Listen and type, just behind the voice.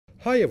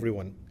Hi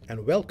everyone,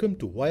 and welcome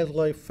to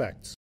Wildlife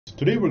Facts.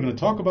 Today we're going to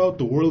talk about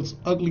the world's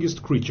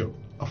ugliest creature,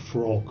 a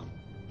frog.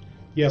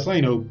 Yes,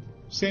 I know,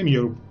 same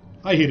here,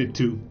 I hate it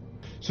too.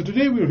 So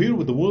today we're here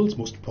with the world's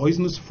most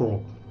poisonous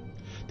frog.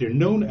 They're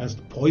known as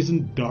the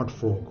poison dart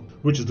frog,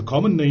 which is the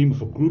common name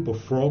of a group of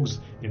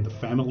frogs in the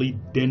family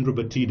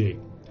Dendrobatidae,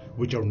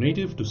 which are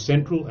native to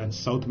Central and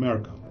South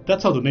America.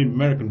 That's how the name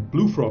American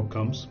blue frog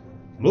comes.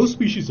 Most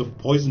species of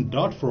poison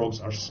dart frogs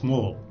are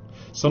small,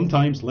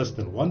 sometimes less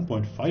than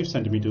 1.5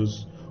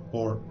 centimeters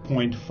or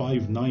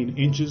 0.59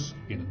 inches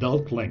in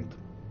adult length,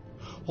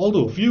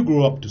 although a few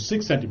grow up to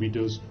 6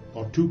 centimeters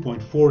or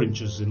 2.4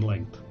 inches in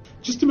length.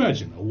 Just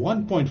imagine a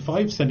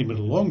 1.5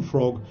 centimeter long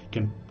frog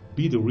can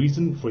be the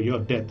reason for your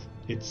death.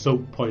 It's so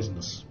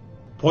poisonous.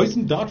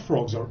 Poison dart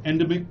frogs are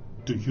endemic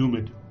to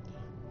humid,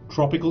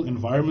 tropical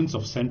environments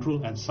of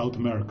Central and South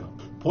America.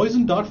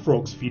 Poison dart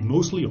frogs feed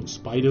mostly on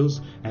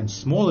spiders and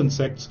small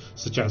insects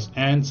such as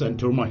ants and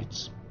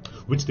termites,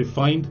 which they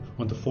find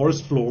on the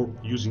forest floor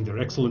using their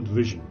excellent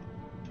vision.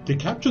 They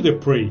capture their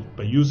prey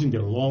by using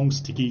their long,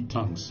 sticky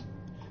tongues.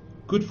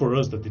 Good for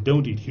us that they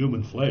don't eat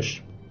human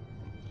flesh.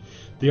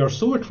 They are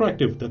so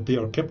attractive that they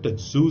are kept at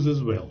zoos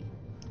as well.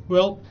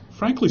 Well,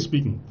 frankly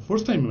speaking,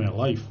 first time in my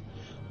life,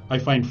 I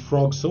find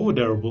frogs so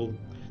adorable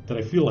that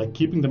I feel like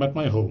keeping them at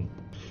my home.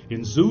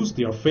 In zoos,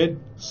 they are fed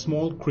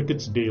small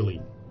crickets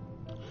daily.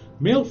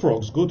 Male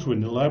frogs go through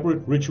an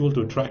elaborate ritual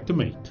to attract a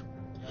mate.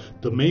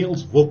 The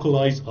males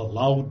vocalize a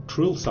loud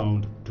trill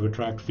sound to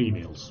attract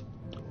females.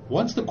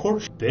 Once the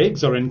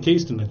eggs are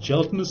encased in a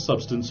gelatinous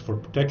substance for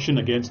protection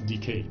against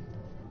decay.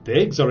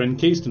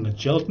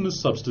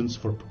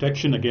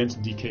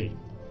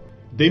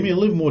 They may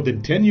live more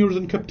than 10 years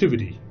in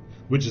captivity,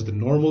 which is the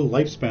normal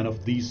lifespan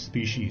of these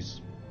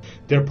species.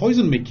 Their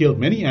poison may kill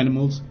many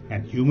animals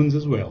and humans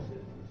as well.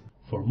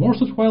 For more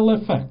such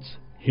wildlife facts,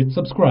 hit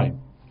subscribe.